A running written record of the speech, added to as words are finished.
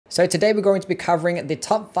So today we're going to be covering the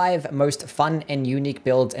top 5 most fun and unique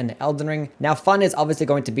builds in Elden Ring. Now fun is obviously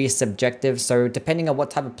going to be subjective, so depending on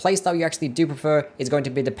what type of playstyle you actually do prefer is going to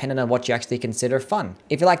be dependent on what you actually consider fun.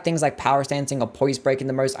 If you like things like power stancing or poise breaking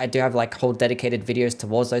the most, I do have like whole dedicated videos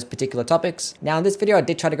towards those particular topics. Now in this video I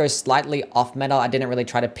did try to go slightly off meta. I didn't really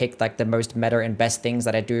try to pick like the most meta and best things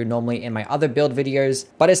that I do normally in my other build videos,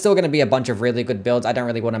 but it's still going to be a bunch of really good builds. I don't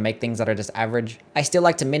really want to make things that are just average. I still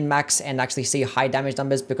like to min-max and actually see high damage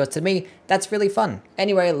numbers because to me, that's really fun.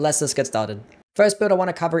 Anyway, let's just get started. First build I want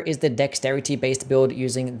to cover is the dexterity based build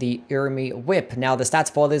using the Urumi Whip. Now the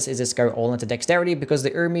stats for this is just go all into dexterity because the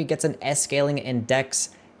Urumi gets an S scaling in dex.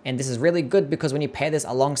 And this is really good because when you pair this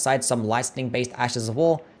alongside some lightning based ashes of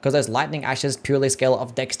war, because those lightning ashes purely scale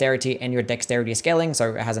off dexterity and your dexterity scaling,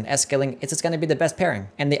 so it has an S scaling, it's just going to be the best pairing.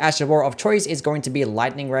 And the ash of war of choice is going to be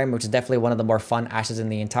lightning ram, which is definitely one of the more fun ashes in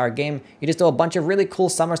the entire game. You just do a bunch of really cool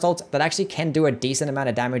somersaults that actually can do a decent amount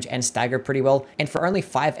of damage and stagger pretty well. And for only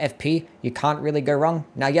 5 FP, you can't really go wrong.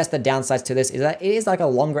 Now yes, the downsides to this is that it is like a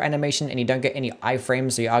longer animation and you don't get any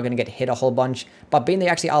iframes, so you are going to get hit a whole bunch. But being they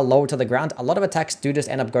actually are lower to the ground, a lot of attacks do just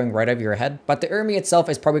end up going right over your head. But the Urumi itself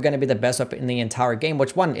is probably going to be the best weapon in the entire game,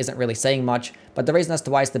 which one isn't really saying much, but the reason as to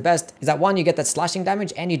why it's the best is that one, you get that slashing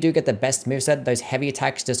damage and you do get the best moveset. Those heavy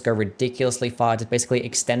attacks just go ridiculously far. It basically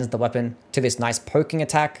extends the weapon to this nice poking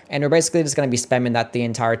attack, and we're basically just going to be spamming that the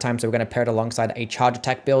entire time. So we're going to pair it alongside a charge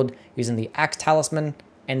attack build using the axe talisman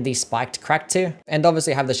and the spiked crack too, and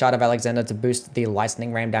obviously have the Shard of Alexander to boost the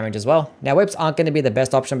lightning ram damage as well. Now whips aren't going to be the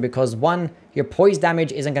best option because one, your poise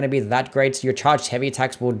damage isn't going to be that great. Your charged heavy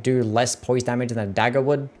attacks will do less poise damage than a dagger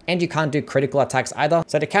would, and you can't do critical attacks either.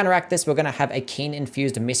 So to counteract this, we're going to have a keen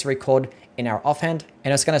infused misericord in our offhand,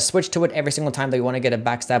 and it's going to switch to it every single time that you want to get a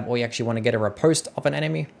backstab or you actually want to get a riposte of an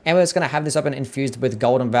enemy. And we're just going to have this weapon infused with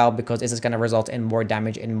golden vow because this is going to result in more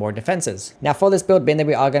damage and more defenses. Now for this build, being that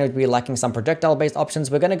we are going to be lacking some projectile based options,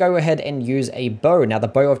 we're going to go ahead and use a bow. Now the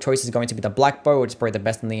bow of choice is going to be the black bow, which is probably the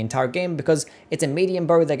best in the entire game because it's a medium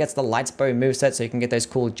bow that gets the light bow moveset, so you can get those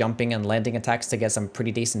cool jumping and landing attacks to get some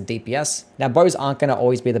pretty decent DPS. Now bows aren't going to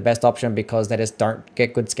always be the best option because they just don't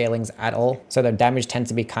get good scalings at all, so their damage tends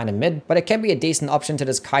to be kind of mid, but it can be a decent option to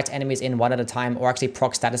just kite enemies in one at a time or actually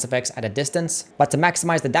proc status effects at a distance. But to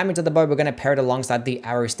maximize the damage of the bow, we're going to pair it alongside the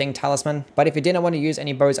arrow sting talisman. But if you didn't want to use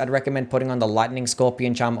any bows, I'd recommend putting on the lightning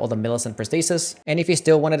scorpion charm or the Millicent prosthesis. And if you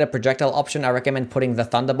still wanted a projectile option, I recommend putting the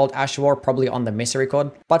thunderbolt ash war probably on the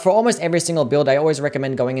misericord. But for almost every single build, I always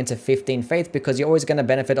recommend going into 15 faith because you're always going to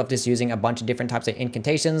benefit of just using a bunch of different types of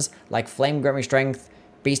incantations like flame grant strength,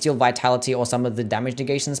 bestial vitality, or some of the damage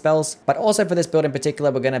negation spells. But also for this build in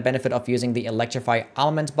particular, we're going to benefit off using the electrify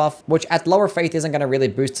armament buff, which at lower faith isn't going to really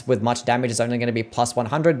boost with much damage. It's only going to be plus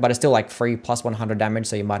 100, but it's still like free plus 100 damage,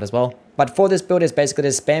 so you might as well. But for this build, is basically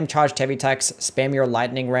just spam charged heavy attacks, spam your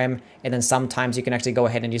lightning ram, and then sometimes you can actually go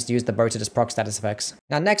ahead and just use the bow to just proc status effects.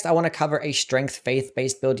 Now next, I want to cover a strength faith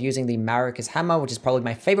based build using the Maracus hammer, which is probably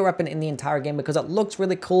my favorite weapon in the entire game because it looks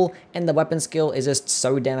really cool and the weapon skill is just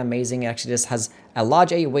so damn amazing. It actually just has a large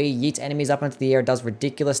AoE, yeets enemies up into the air, does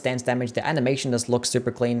ridiculous stance damage. The animation just looks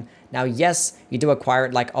super clean. Now yes, you do acquire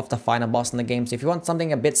it like off the final boss in the game, so if you want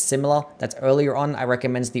something a bit similar that's earlier on, I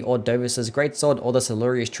recommend the Ordovis's Greatsword or the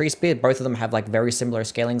Siluria's Tree Spear. Both of them have like very similar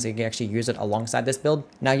scalings, so you can actually use it alongside this build.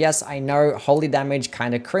 Now yes, I know holy damage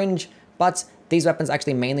kind of cringe, but these weapons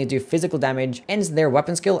actually mainly do physical damage, and their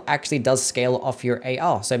weapon skill actually does scale off your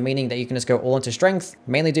AR. So meaning that you can just go all into strength,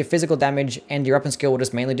 mainly do physical damage, and your weapon skill will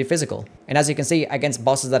just mainly do physical. And as you can see, against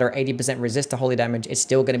bosses that are 80% resist to holy damage, it's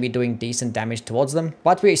still going to be doing decent damage towards them.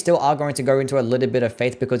 But we still are going to go into a little bit of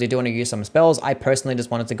faith because you do want to use some spells. I personally just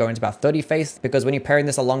wanted to go into about 30 faith because when you're pairing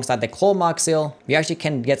this alongside the claw mark seal, you actually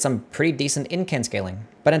can get some pretty decent incan scaling.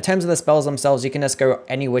 But in terms of the spells themselves, you can just go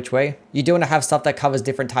any which way. You do want to have stuff that covers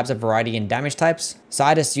different types of variety and damage types. So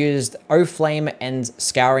I just used O Flame and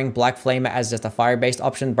Scouring Black Flame as just a fire-based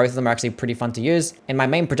option. Both of them are actually pretty fun to use. And my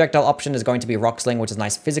main projectile option is going to be Rock Sling, which is a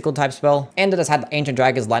nice physical type spell. And it has had Ancient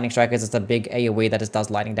Dragon's Lightning Strikers. It's a big AoE that just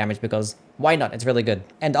does lightning damage because why not? It's really good.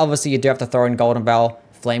 And obviously you do have to throw in Golden Vow,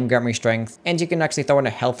 Flame Grant Strength, and you can actually throw in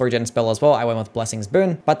a health regen spell as well. I went with Blessing's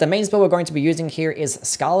Boon. But the main spell we're going to be using here is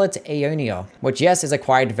Scarlet Aeonia, which yes, is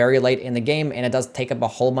acquired very late in the game, and it does take up a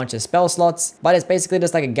whole bunch of spell slots, but it's basically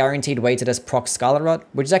just like a guaranteed way to just proc Scarlet Rot,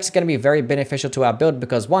 which is actually going to be very beneficial to our build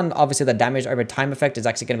because one, obviously the damage over time effect is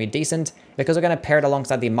actually going to be decent because we're going to pair it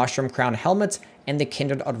alongside the Mushroom Crown Helmet and the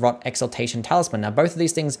Kindred of Rot Exaltation Talisman. Now both of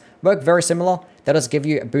these things work very similar. They'll just give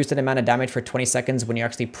you a boosted amount of damage for 20 seconds when you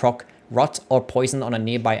actually proc Rot or Poison on a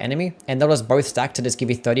nearby enemy, and they'll just both stack to just give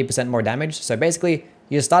you 30% more damage. So basically,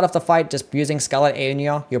 you start off the fight just using Scarlet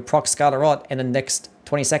Aeonia, you proc Scarlet Rot, and the next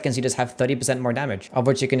 20 seconds, you just have 30% more damage, of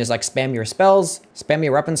which you can just like spam your spells, spam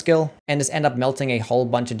your weapon skill, and just end up melting a whole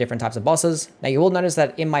bunch of different types of bosses. Now you will notice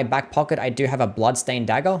that in my back pocket, I do have a Bloodstained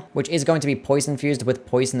Dagger, which is going to be poison infused with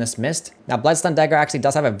Poisonous Mist. Now Bloodstained Dagger actually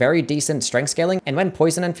does have a very decent strength scaling, and when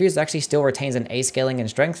poison infused, it actually still retains an A scaling in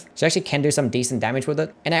strength. So you actually can do some decent damage with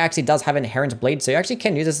it. And it actually does have inherent bleed, so you actually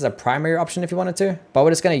can use this as a primary option if you wanted to. But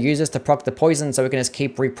we're just going to use this to proc the poison, so we can just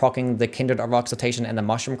keep reprocking the Kindred of Exaltation and the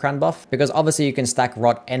Mushroom Crown buff, because obviously you can stack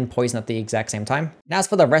rot and poison at the exact same time. Now as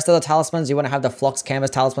for the rest of the talismans, you want to have the Phlox Canvas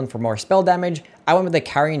talisman for more spell damage. I went with the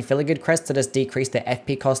Carrion Filigree crest to just decrease the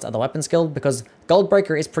FP cost of the weapon skill, because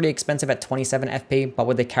Goldbreaker is pretty expensive at 27 FP, but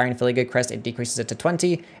with the Carrion Filigree crest it decreases it to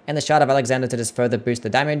 20, and the Shard of Alexander to just further boost the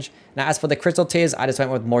damage. Now as for the crystal tears, I just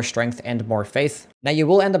went with more strength and more faith. Now you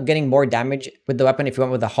will end up getting more damage with the weapon if you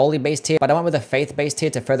went with the holy base tier, but I went with a faith base tier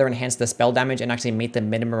to further enhance the spell damage and actually meet the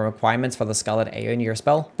minimum requirements for the Scarlet Aeonia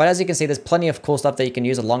spell. But as you can see, there's plenty of cool stuff that you can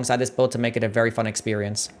use alongside this build to make it a very fun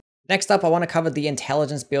experience. Next up, I want to cover the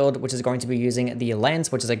intelligence build, which is going to be using the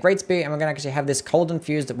lance, which is a great spear, and we're going to actually have this cold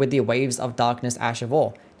infused with the Waves of Darkness Ash of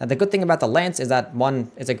War. Now, the good thing about the lance is that,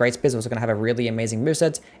 one, it's a great spear, so it's going to have a really amazing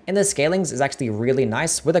moveset, and the scalings is actually really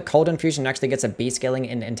nice. With a cold infusion, it actually gets a B scaling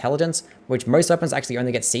in intelligence, which most weapons actually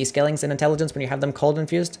only get C scalings in intelligence when you have them cold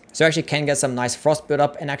infused. So you actually can get some nice frost build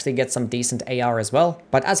up and actually get some decent AR as well.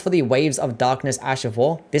 But as for the Waves of Darkness Ash of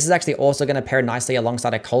War, this is actually also going to pair nicely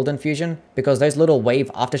alongside a cold infusion, because those little wave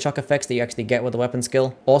aftershock effects that you actually get with the weapon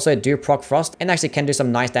skill also do proc frost and actually can do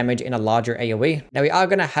some nice damage in a larger AoE. Now we are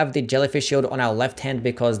going to have the Jellyfish Shield on our left hand,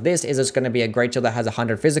 because this is just going to be a great shield that has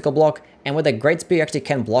 100 physical block, and with a great spear you actually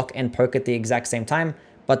can block and poke at the exact same time.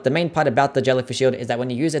 But the main part about the Jellyfish Shield is that when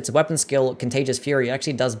you use its weapon skill, Contagious Fury, it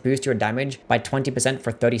actually does boost your damage by 20%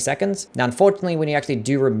 for 30 seconds. Now, unfortunately, when you actually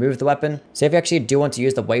do remove the weapon, so if you actually do want to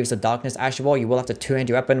use the Waves of Darkness Ash of War, you will have to two-hand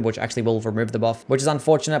your weapon, which actually will remove the buff, which is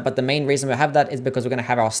unfortunate. But the main reason we have that is because we're going to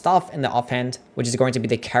have our staff in the offhand, which is going to be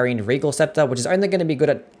the Carrion Regal Scepter, which is only going to be good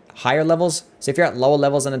at higher levels. So if you're at lower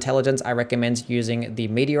levels in intelligence, I recommend using the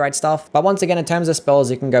Meteorite staff. But once again, in terms of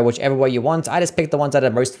spells, you can go whichever way you want. I just picked the ones that are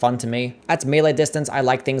most fun to me. At melee distance, I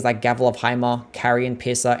like things like Gavel of Heimer, Carrion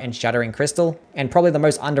Piercer, and Shattering Crystal. And probably the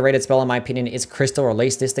most underrated spell in my opinion is Crystal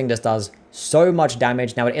Release. This thing just does so much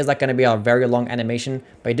damage. Now it is like going to be a very long animation,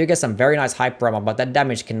 but you do get some very nice hyper armor, but that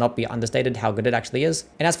damage cannot be understated how good it actually is.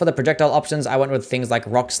 And as for the projectile options, I went with things like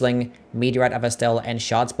Rock Sling, Meteorite of Estelle, and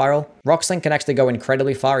Shard Spiral. Rock Sling can actually go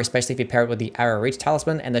incredibly far, especially if you pair it with the Arrow Reach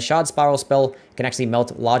talisman, and the Shard Spiral spell can actually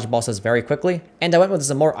melt large bosses very quickly. And I went with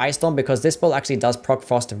some more Ice Storm because this spell actually does proc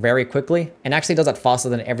frost very quickly, and actually does it faster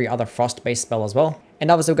than every other frost-based spell as well. And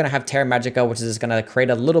obviously we're going to have Terra Magica, which is going to create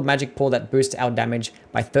a little magic pool that boosts our damage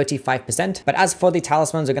by 35%. But as for the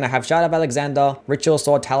talismans, we're going to have Shard of Alexander, Ritual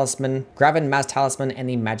Sword Talisman, Graven Mass Talisman, and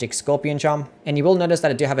the Magic Scorpion Charm. And you will notice that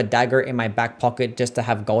I do have a dagger in my back pocket just to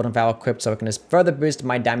have Golden Vow equipped, so it can just further boost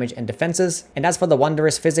my damage and defenses. And as for the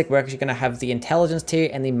Wondrous Physic, we're actually going to have the Intelligence tier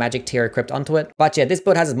and the Magic tier equipped onto it. But yeah, this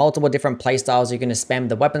build has multiple different playstyles. You can just spam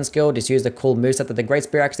the weapon skill, just use the cool moveset that the Great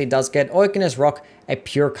Spear actually does get, or you can just rock a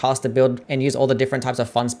pure caster build and use all the different types of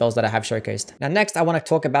fun spells that I have showcased. Now next, I want to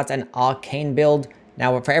talk about an Arcane build.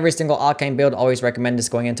 Now, for every single Arcane build, I always recommend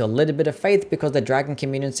just going into a little bit of Faith, because the Dragon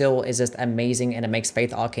Communion Seal is just amazing and it makes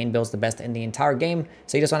Faith Arcane builds the best in the entire game.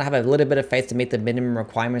 So you just want to have a little bit of Faith to meet the minimum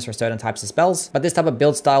requirements for certain types of spells. But this type of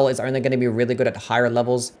build style is only going to be really good at higher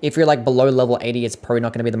levels. If you're like below level 80, it's probably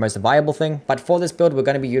not going to be the most viable thing. But for this build, we're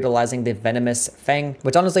going to be utilizing the Venomous Fang,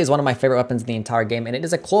 which honestly is one of my favorite weapons in the entire game. And it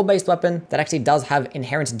is a claw-based weapon that actually does have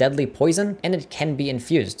inherent deadly poison, and it can be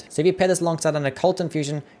infused. So if you pair this alongside an Occult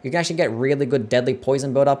Infusion, you can actually get really good deadly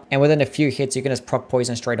poison build up. And within a few hits, you can just proc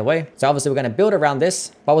poison straight away. So obviously we're going to build around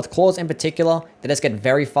this, but with claws in particular, they just get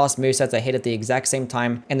very fast movesets that hit at the exact same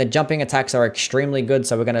time, and the jumping attacks are extremely good,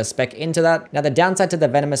 so we're going to spec into that. Now the downside to the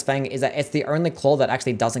Venomous Fang is that it's the only claw that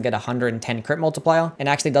actually doesn't get 110 crit multiplier, and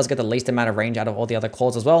actually does get the least amount of range out of all the other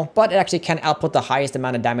claws as well, but it actually can output the highest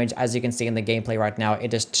amount of damage. As you can see in the gameplay right now,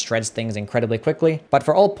 it just shreds things incredibly quickly. But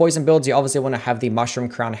for all poison builds, you obviously want to have the Mushroom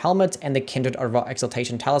Crown Helmet and the Kindred of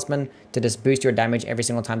Exaltation Talisman to just boost your damage every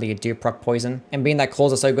single time that you do proc poison. And being that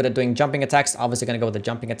claws are so good at doing jumping attacks, obviously going to go with the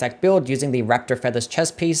jumping attack build using the Raptor Feathers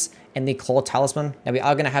chest piece and the Claw Talisman. Now we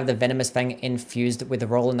are going to have the Venomous Fang infused with the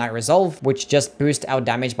Roll Knight Resolve, which just boosts our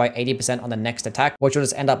damage by 80% on the next attack, which will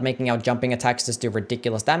just end up making our jumping attacks just do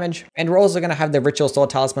ridiculous damage. And we're also going to have the Ritual Sword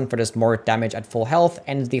Talisman for just more damage at full health,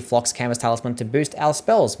 and the Phlox Canvas Talisman to boost our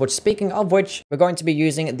spells, which, speaking of which, we're going to be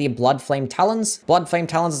using the Blood Flame Talons. Blood Flame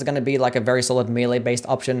Talons is going to be like a very solid melee based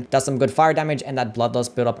option, does some good fire damage, and that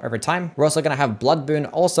bloodlust build up over time. We're also going to have Blood Boon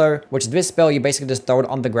also, which this spell, you basically just throw it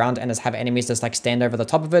on the ground and just have enemies just like stand over the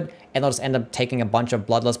top of it, and they'll just end up taking a bunch of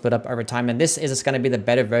bloodlust build up over time. And this is just going to be the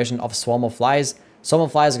better version of Swarm of Flies. Swarm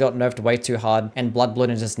of Flies got nerfed way too hard, and Blood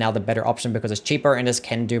Balloon is just now the better option because it's cheaper and just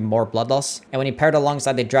can do more blood loss. And when you pair it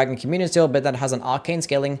alongside the Dragon Communion Seal, but that has an arcane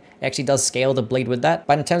scaling, it actually does scale the bleed with that.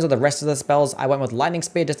 But in terms of the rest of the spells, I went with Lightning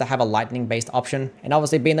Speed just to have a lightning based option. And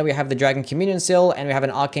obviously being that we have the Dragon Communion Seal and we have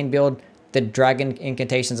an arcane build, the dragon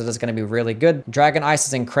incantations are just going to be really good. Dragon Ice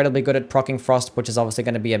is incredibly good at proccing Frost, which is obviously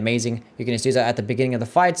going to be amazing. You can just use it at the beginning of the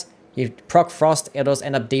fight. You proc Frost, it'll just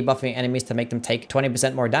end up debuffing enemies to make them take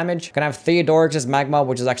 20% more damage. You're gonna have Theodorix's Magma,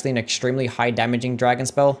 which is actually an extremely high damaging dragon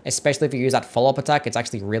spell, especially if you use that follow-up attack. It's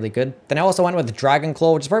actually really good. Then I also went with Dragon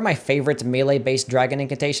Claw, which is probably my favorite melee-based dragon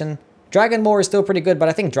incantation. Dragon Maw is still pretty good, but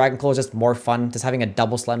I think Dragon Claw is just more fun, just having a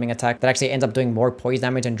double slamming attack that actually ends up doing more poise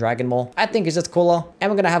damage than Dragon Maw. I think it's just cooler.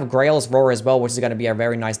 And we're going to have Grail's Roar as well, which is going to be a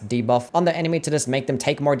very nice debuff on the enemy to just make them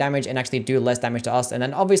take more damage and actually do less damage to us. And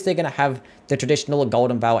then obviously going to have the traditional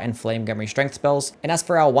Golden Vow and Flame Memory Strength spells. And as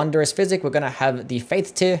for our Wondrous Physic, we're going to have the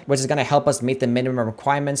Faith tier, which is going to help us meet the minimum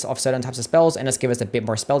requirements of certain types of spells and just give us a bit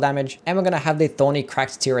more spell damage. And we're going to have the Thorny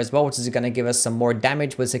Cracked tier as well, which is going to give us some more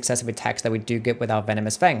damage with successive attacks that we do get with our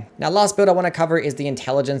Venomous Fang. Now, last build I want to cover is the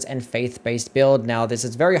intelligence and faith-based build. Now, this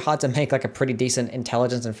is very hard to make like a pretty decent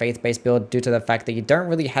intelligence and faith-based build due to the fact that you don't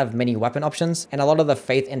really have many weapon options, and a lot of the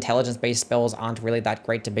faith intelligence-based spells aren't really that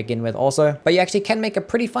great to begin with also, but you actually can make a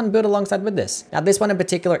pretty fun build alongside with this. Now, this one in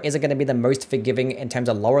particular isn't going to be the most forgiving in terms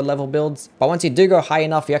of lower level builds, but once you do go high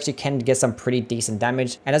enough, you actually can get some pretty decent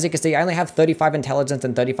damage. And as you can see, I only have 35 intelligence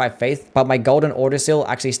and 35 faith, but my Golden Order Seal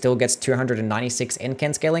actually still gets 296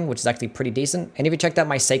 incan scaling, which is actually pretty decent. And if you checked out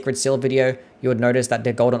my Sacred Seal video, you would notice that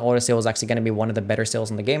the Golden Order Seal is actually going to be one of the better seals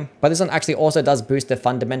in the game. But this one actually also does boost the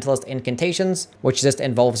Fundamentalist Incantations, which just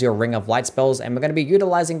involves your Ring of Light spells, and we're going to be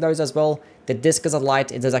utilizing those as well. The Discus of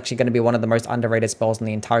Light is actually going to be one of the most underrated spells in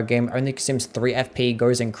the entire game. Only consumes 3 FP,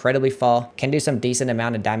 goes incredibly far, can do some decent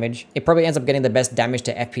amount of damage. It probably ends up getting the best damage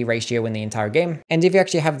to FP ratio in the entire game. And if you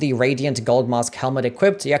actually have the Radiant Gold Mask Helmet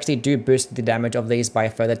equipped, you actually do boost the damage of these by a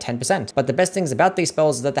further 10%. But the best things about these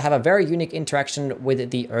spells is that they have a very unique interaction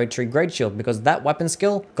with the Erdtree Great Shield, because that weapon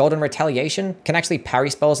skill, Golden Retaliation, can actually parry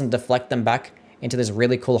spells and deflect them back into this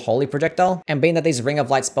really cool holy projectile. And being that these Ring of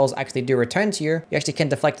Light spells actually do return to you, you actually can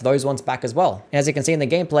deflect those ones back as well. And as you can see in the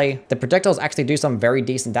gameplay, the projectiles actually do some very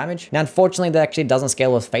decent damage. Now, unfortunately, that actually doesn't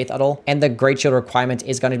scale with faith at all, and the Great Shield requirement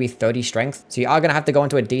is going to be 30 strength. So you are going to have to go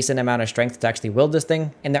into a decent amount of strength to actually wield this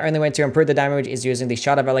thing. And the only way to improve the damage is using the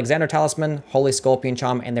Shard of Alexander Talisman, Holy Scorpion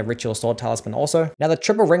Charm, and the Ritual Sword Talisman also. Now, the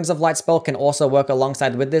triple Rings of Light spell can also work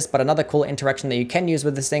alongside with this, but another cool interaction that you can use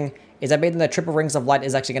with this thing is that being the triple Rings of Light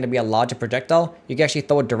is actually going to be a larger projectile. You can actually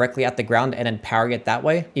throw it directly at the ground and then parry it that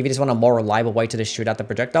way, if you just want a more reliable way to just shoot out the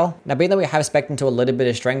projectile. Now, being that we have spec'd into a little bit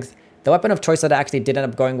of strength, the weapon of choice that I actually did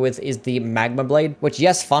end up going with is the Magma Blade, which,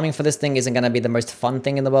 yes, farming for this thing isn't going to be the most fun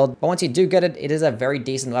thing in the world, but once you do get it, it is a very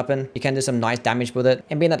decent weapon. You can do some nice damage with it,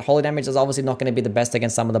 and being that holy damage is obviously not going to be the best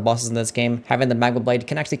against some of the bosses in this game, having the Magma Blade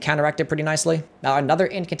can actually counteract it pretty nicely. Now, another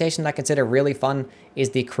incantation I consider really fun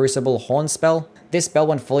is the Crucible Horn spell. This spell,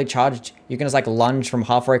 when fully charged, you can just like lunge from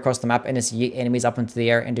halfway across the map and just yeet enemies up into the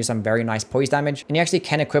air and do some very nice poise damage. And you actually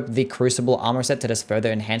can equip the Crucible armor set to just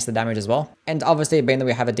further enhance the damage as well. And obviously, being that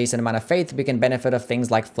we have a decent amount of faith, we can benefit of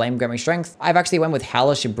things like Flame Memory Strength. I've actually went with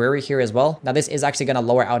Howler's Shibriri here as well. Now, this is actually going to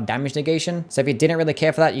lower our damage negation. So if you didn't really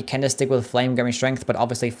care for that, you can just stick with Flame Memory Strength, but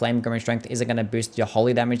obviously Flame Memory Strength isn't going to boost your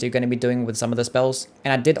holy damage that you're going to be doing with some of the spells.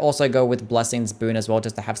 And I did also go with Blessing's Boon as well,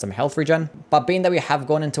 just to have some health regen. But being that we have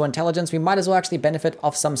gone into intelligence, we might as well actually benefit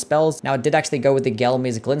off some spells. Now, I did actually go with the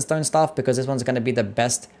Gelmir's Glintstone staff because this one's going to be the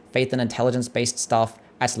best faith and intelligence based staff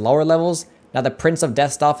at lower levels. Now, the Prince of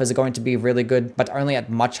Death staff is going to be really good, but only at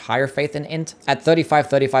much higher faith and int. At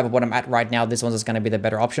 35 of what I'm at right now, this one's just going to be the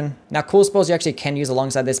better option. Now, cool spells you actually can use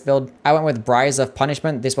alongside this build. I went with Briars of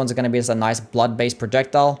Punishment. This one's going to be just a nice blood-based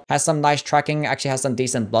projectile. Has some nice tracking, actually has some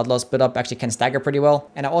decent blood loss build up, actually can stagger pretty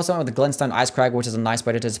well. And I also went with the Glintstone Ice Crag, which is a nice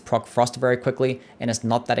way to just proc Frost very quickly, and it's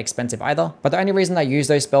not that expensive either. But the only reason I use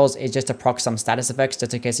those spells is just to proc some status effects,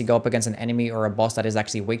 just in case you go up against an enemy or a boss that is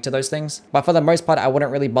actually weak to those things. But for the most part, I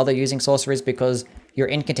wouldn't really bother using sorceries because your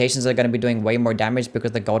incantations are going to be doing way more damage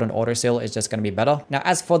because the Golden Order Seal is just going to be better. Now,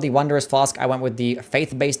 as for the Wondrous Flask, I went with the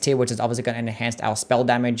Faith-based tier, which is obviously going to enhance our spell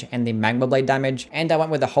damage and the Magma Blade damage. And I went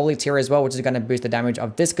with the Holy tier as well, which is going to boost the damage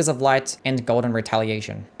of Discus of Light and Golden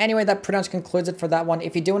Retaliation. Anyway, that pretty much concludes it for that one.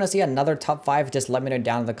 If you do want to see another top 5, just let me know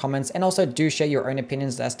down in the comments. And also do share your own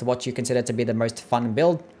opinions as to what you consider to be the most fun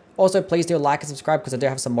build. Also, please do like and subscribe because I do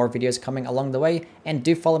have some more videos coming along the way, and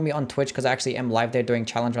do follow me on Twitch because I actually am live there doing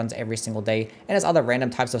challenge runs every single day, and there's other random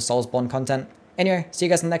types of Soulsborne content. Anyway, see you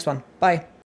guys in the next one. Bye!